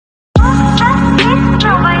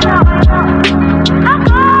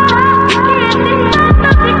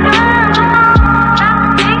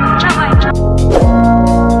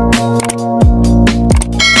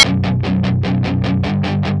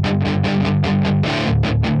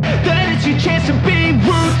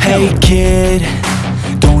Hey kid,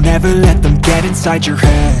 don't ever let them get inside your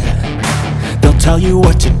head. They'll tell you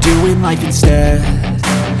what to do in life instead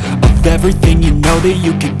of everything you know that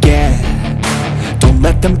you could get. Don't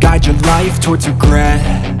let them guide your life towards regret.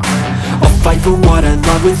 I'll fight for what I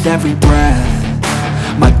love with every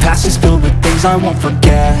breath. My past is filled with things I won't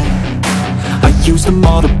forget. I use them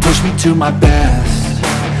all to push me to my best.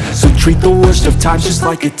 So treat the worst of times just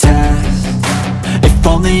like a test. If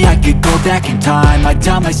only I could go back in time, I'd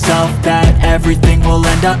tell myself that everything will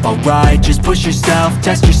end up alright. Just push yourself,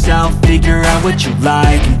 test yourself, figure out what you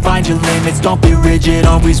like, and find your limits, don't be rigid,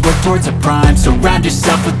 always work towards a prime. Surround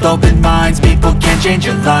yourself with open minds, people can change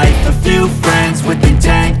your life. A few friends with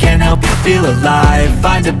intent can help you feel alive.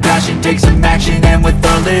 Find a passion, take some action, and with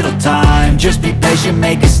a little time, just be patient,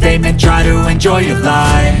 make a statement, try to enjoy your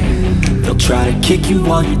life. They'll try to kick you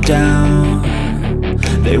while you're down.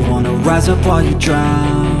 They wanna rise up while you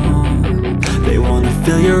drown. They wanna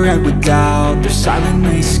fill your head with doubt. They're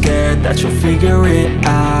silently scared that you'll figure it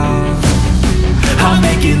out. I'll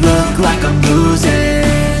make it look like I'm losing,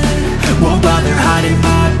 won't bother hiding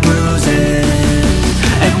my bruises.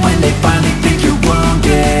 And when they finally think you're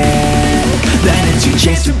wounded, then it's your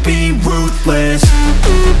chance to be ruthless.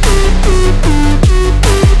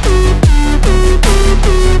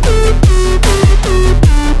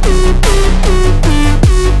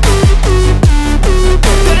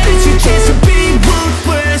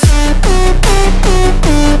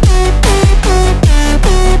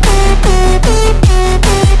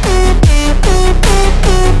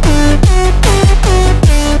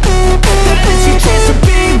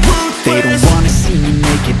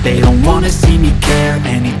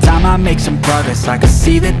 I make some progress, I can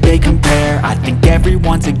see that they compare. I think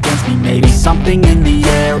everyone's against me, maybe something in the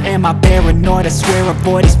air. Am I paranoid? I swear a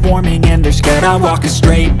void is forming and they're scared. I walk a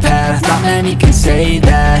straight path, not many can say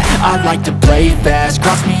that. I like to play fast,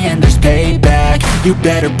 cross me and there's payback. You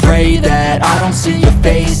better pray that I don't see your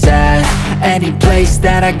face at any place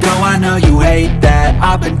that I go. I know you hate that.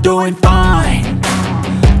 I've been doing fine,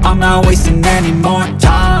 I'm not wasting any more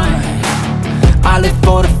time. I live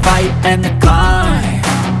for the fight and the climb,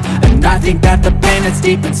 and I think that the pain that's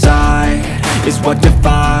deep inside is what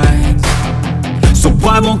defines. So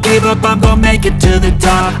I won't give up, I'm gonna make it to the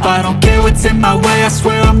top. I don't care what's in my way, I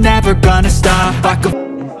swear I'm never gonna stop. I could